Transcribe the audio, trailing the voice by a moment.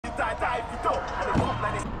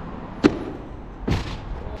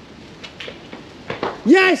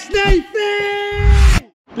Yes,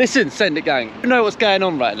 Nathan! Listen, Send It Gang, you know what's going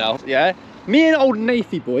on right now, yeah? Me and old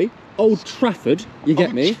Nathy boy, Old Trafford, you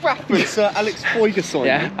get me? Trafford, Sir Alex Ferguson.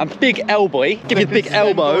 Yeah, and Big L boy, give you a big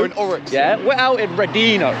elbow. Yeah, we're out in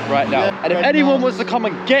Redino right now. Yeah, and if anyone wants to come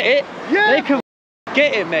and get it, they can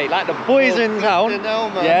get it, mate. Like the boys in town.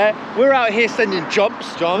 Yeah, we're out here sending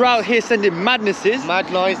jumps. We're out here sending madnesses.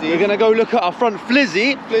 Mad noisy. We're gonna go look at our front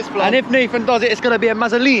flizzy. And if Nathan does it, it's gonna be a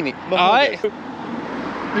Mazzolini. Alright?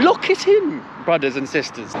 Look at him, brothers and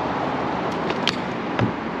sisters. Oh.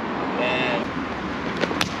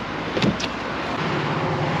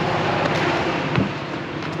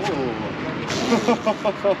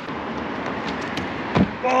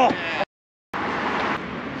 Oh.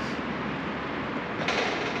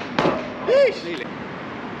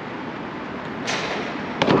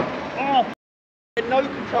 No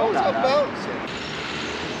control now.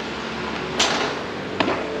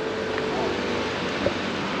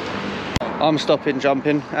 I'm stopping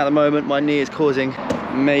jumping at the moment. My knee is causing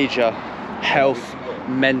major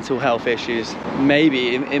mental health issues,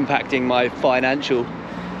 maybe impacting my financial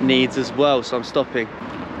needs as well, so I'm stopping.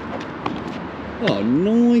 Oh,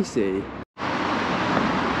 noisy.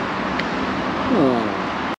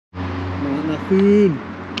 Oh, nothing.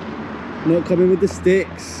 Not coming with the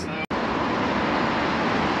sticks.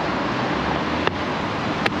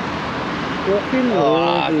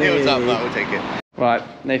 Heels up, that will take it. Right,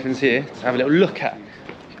 Nathan's here to have a little look at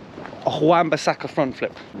a Wan-Bissaka front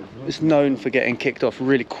flip. It's known for getting kicked off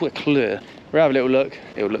really quickly. We'll have a little look.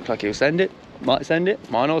 It'll look like he'll send it. Might send it,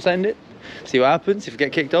 might not send it. See what happens. If you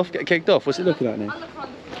get kicked off, get kicked off. What's it looking like now?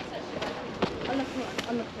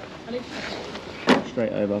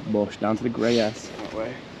 Straight over, bosh, down to the grey ass. That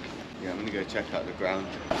way. Yeah, I'm gonna go check out the ground.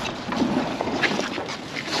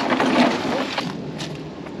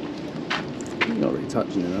 You're not really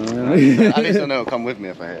touching it, are you? At least I know it'll come with me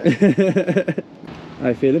if I hit it. How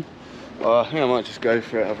you feeling? Well, I think I might just go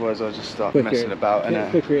for it, otherwise I'll just start messing about. The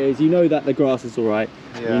quicker it is, you know that the grass is alright.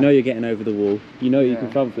 Yeah. You know you're getting over the wall. You know you can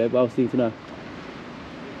front flip, but I also need to know.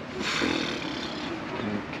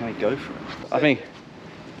 Can I go for it? I think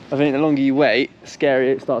the longer you wait, the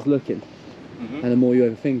scarier it starts looking. And the more you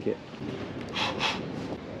overthink it.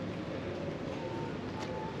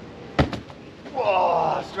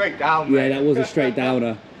 Whoa, straight down, mate. Yeah, that was a straight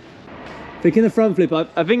downer. Thinking the front flip,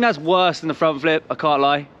 I think that's worse than the front flip, I can't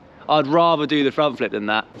lie. I'd rather do the front flip than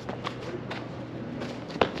that.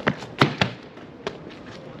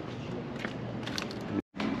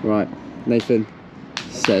 Right, Nathan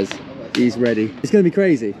says he's ready. It's going to be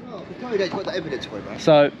crazy.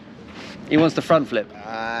 So, he wants the front flip.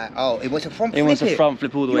 Oh, he wants a front flip? He wants a front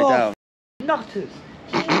flip all the way down. Nutters.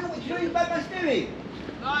 You know what you Batman's doing?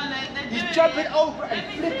 He's jumping over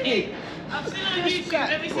and flipping. I've seen on YouTube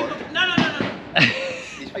every single... No.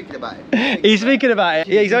 He's thinking about it. He's thinking about it.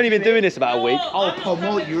 Yeah, he's only been doing this about a week. Oh, come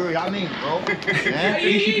on, you know what I mean, bro? Yeah?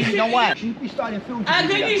 You know what? You should be starting filming.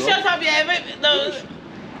 Can you shut up, yeah? No,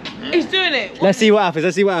 he's doing it. Let's see what happens.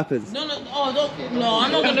 Let's see what happens. No, no,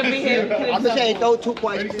 I'm not gonna be here. I'm just saying, don't talk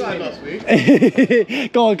about it.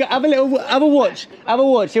 Go on, have a watch. Have a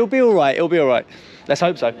watch. He'll be all right. He'll be all right. Let's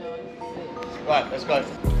hope so. Right, let's go.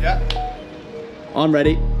 Yeah. I'm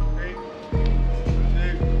ready. 3, 2,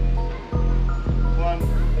 1.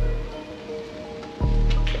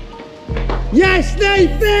 Yes,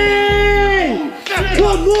 Nathan!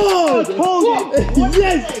 Come on! Hold it!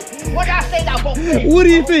 Yes! What did I say that about? What do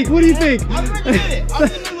you think? What do you think? I already did it.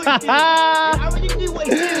 I already knew what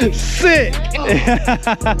he did. Sick! No.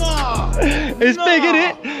 It's big, isn't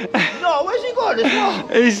it? No, where's he going?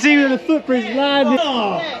 He's seeing the footprints landing.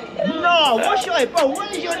 No, what's your name, bro?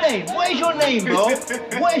 What is your name? What is your name, bro?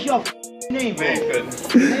 What is your name, bro?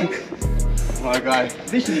 My guy.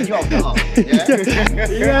 This is your job, yeah?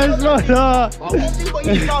 Yes, brother. Let's see what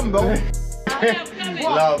you've done, bro.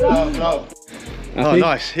 Love. Oh,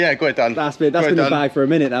 nice. Yeah, got it done. That's been in the bag for a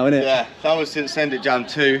minute now, isn't it? Yeah, that was since Send It Jam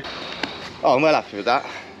 2. Oh, I'm well happy with that.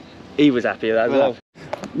 He was happy with that as well.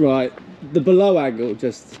 Right, the below angle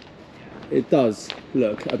it does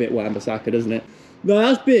look a bit Wan-Bissaka, doesn't it? No,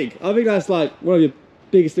 that's big. I think that's like one of your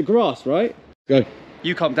biggest at grass, right? Go.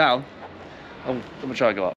 You come down. I'm gonna try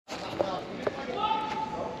and go up.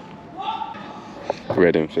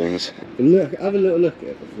 Reading things. Look, have a little look at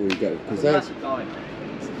it before you go, because that's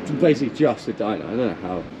basically just a dino. I don't know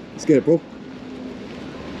how. Let's get it, bro.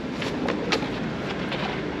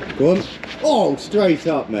 Go on. Oh, straight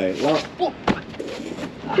up, mate. Like,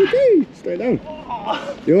 okay, straight down.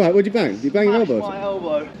 You alright? What'd you bang? Did you bang your elbow? My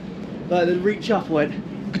elbow. Like the reach up went,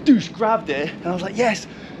 kadoosh, grabbed it, and I was like, yes.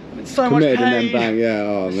 I'm in so much pain. And then bang, yeah.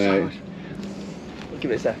 Oh, mate. We'll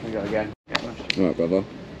give it a second and go again. Alright, brother.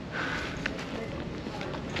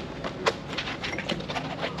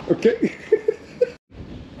 Okay.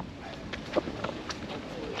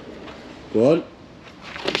 Go on.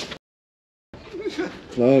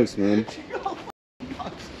 Close, man.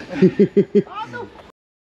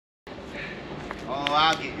 Oh,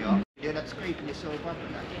 I'll get you. You're not scraping yourself up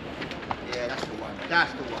and that. Yeah, that's the one.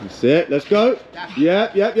 That's the one. That's it. Let's go.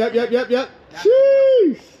 Yep.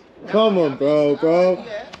 Jeez. Come on, bro.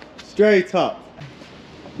 Straight up.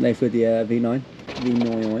 Nath with the V9.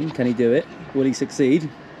 V9. Can he do it? Will he succeed?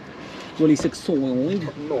 Will he succeed?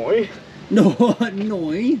 Noi. No,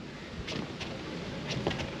 no.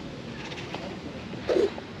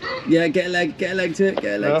 Yeah, get a leg to it,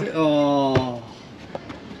 get a leg to it. Oh.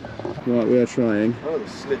 Right, we are trying. Oh,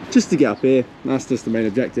 slip. Just to get up here. That's just the main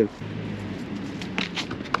objective.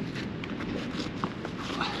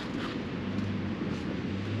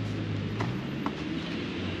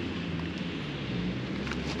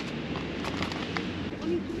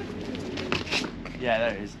 Yeah,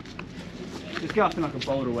 there it is. Just get up in like a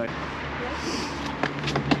boulder way.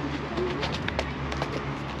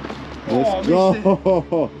 Let's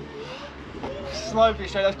go. Slow but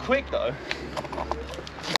straight. That's quick though.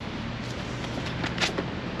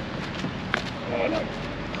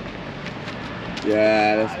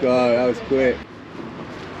 Yeah, let's go. That was quick.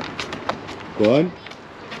 Go on.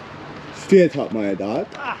 Straight up, my dad.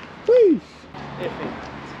 Please. He's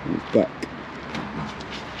back.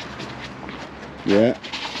 Yeah.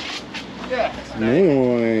 Yeah.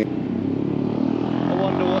 Noi. I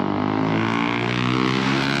wonder what.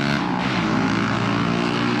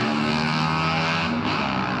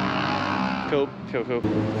 Cool.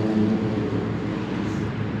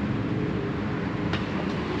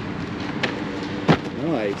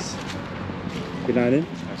 Nice. Good landing.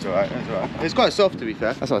 That's alright. It's quite soft, to be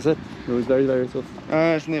fair. That's what I said. It was very, very soft.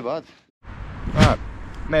 It's near bad. Right,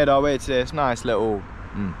 made our way to this nice little,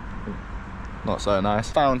 not so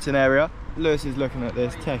nice, fountain area. Lewis is looking at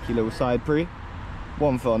this techie little side pre.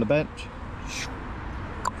 1 foot on the bench.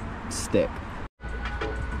 Stick.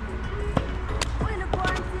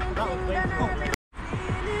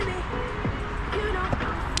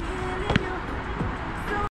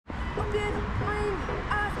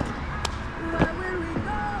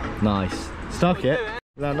 Nice. Stuck it. Does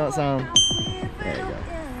that not sound? There you go.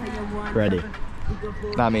 Ready.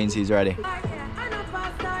 That means he's ready.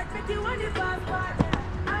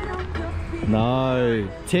 No.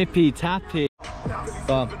 Tippy tappy.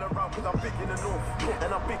 Bum.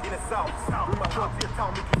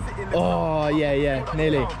 Oh, yeah.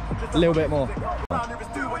 Nearly. A little bit more.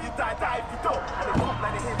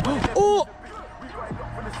 Oh!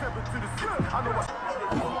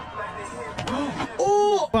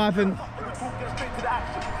 Oh! What happened?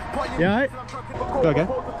 You alright? Okay.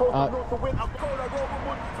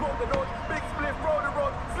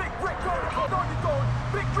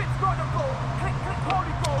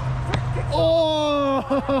 Oh!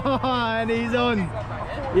 And he's on.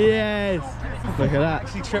 Yes. Look at that. I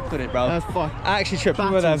actually tripped on it, bro. That's fun. I actually tripped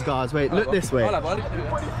on Battle them. scars. Wait, look this way.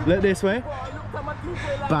 Look this way.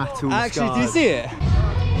 Battle Actually, scars. do you see it?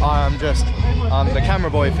 I'm the camera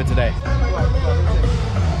boy for today.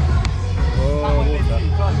 Oh,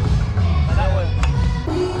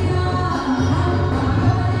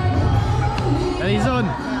 and he's on.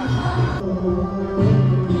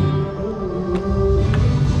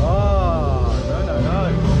 Oh, no.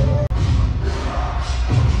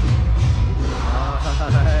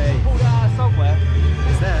 Hey. Pulled it out somewhere.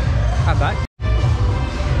 It's there. I'm back.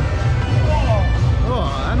 Oh,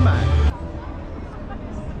 I'm back.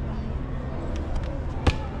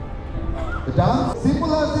 The dance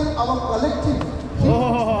symbolizing our collective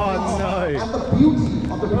Oh, no. and the beauty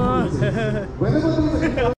of the people. Whenever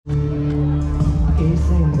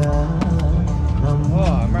Oh,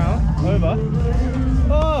 I'm round. Over.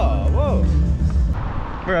 Oh, whoa.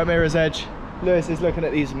 We're at Mirror's Edge. Lewis is looking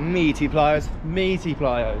at these meaty pliers. Meaty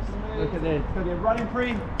pliers. Look at this. It's going to be a running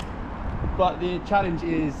pre, but the challenge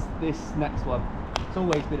is this next one. It's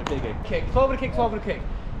always been a bigger kick. 12 and a kick, 12 and a kick,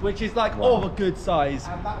 which is like of a good size.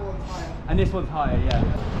 And that one's higher. And this one's higher, yeah.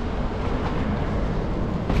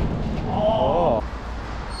 Oh.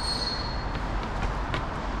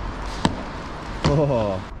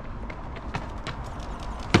 Oh.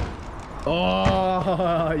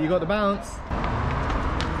 Oh, you got the bounce.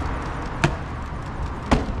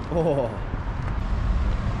 Oh.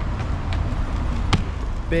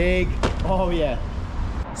 Big. Oh, yeah.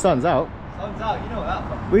 Sun's out. Sun's out, you know what that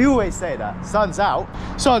from. We always say that. Sun's out.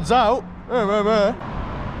 Sun's out.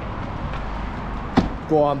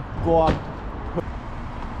 Go on. Go on.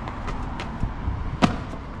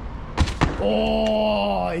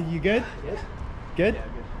 Oh, you good? Yes. Good? Yeah,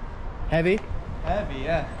 good. Heavy? Heavy,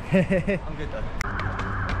 yeah. I'm good though.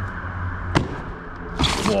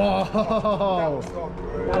 Whoa!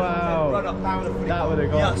 Wow. Run up, That would have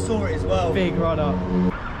gone. Yeah, I saw it as well. Big run up.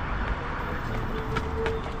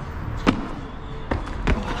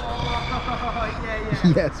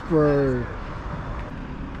 Yes, bro.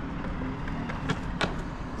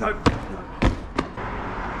 No.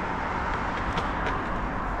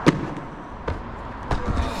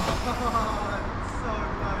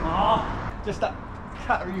 Just that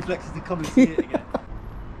cat reflexes to come and see it again.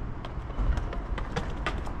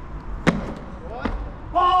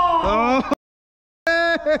 Oh!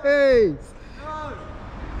 Hey!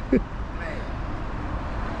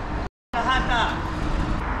 I had that.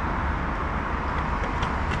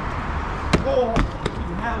 Oh,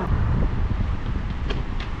 hell.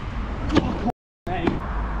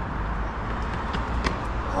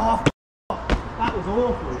 Oh, that was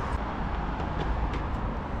awful.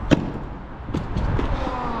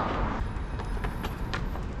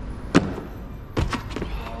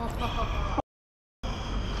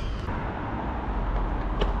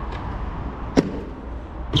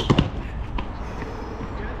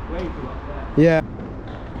 Yeah.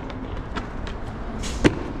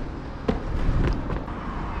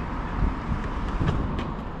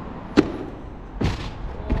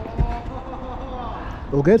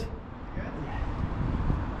 All good?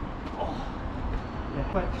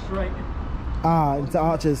 Yeah, went straight. Ah, into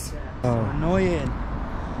arches. Oh. Annoying.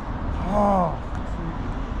 Oh.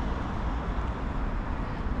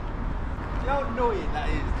 Do you know how annoying that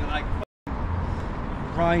is to like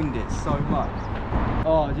grind it so much?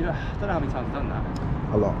 Oh, do you know, I don't know how many times I've done that.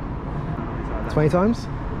 A lot. 20 times?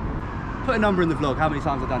 Put a number in the vlog, how many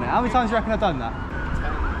times I've done it. How many times do you reckon I've done that?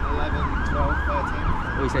 10, 11, 12, 13.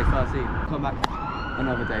 Or you say 13. Come back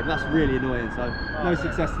another day. But that's really annoying, so no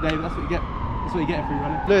success today, but that's what you get. That's what you get for free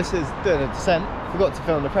running. Lewis is doing a descent. Forgot to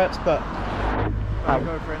film the preps, but I'll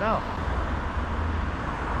go for it now.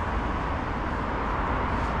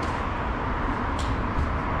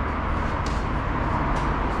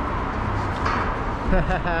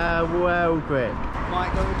 well quick.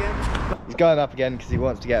 Might go again. He's going up again because he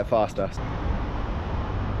wants to get it faster.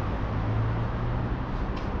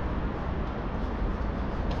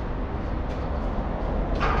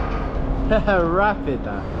 Rapid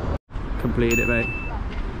that. Completed it, mate.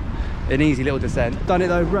 An easy little descent. Done it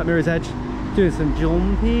though, right mirror's edge. Doing some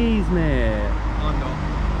jumpies, mate. I'm not.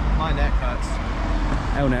 My neck hurts.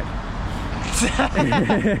 L neck.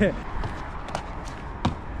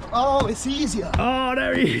 Oh, it's easier. Oh,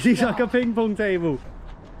 there he is. He's like a ping pong table.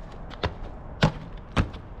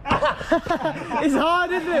 It's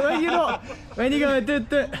hard, isn't it? When you're not, when you go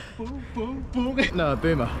boom, boom, boom. No,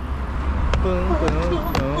 boomer. Boom,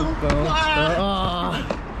 boom, boom, boom. Oh.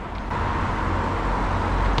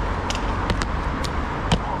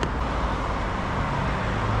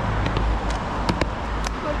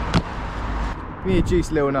 Give me a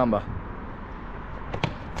juicy little number.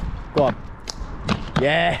 Go on.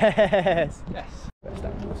 Yes! Yes.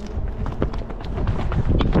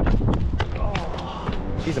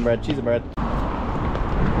 Cheese and bread, cheese and bread.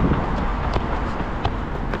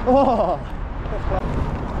 Oh!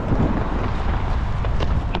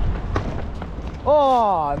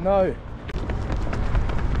 Oh, no.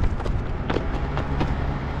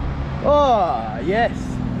 Oh, yes.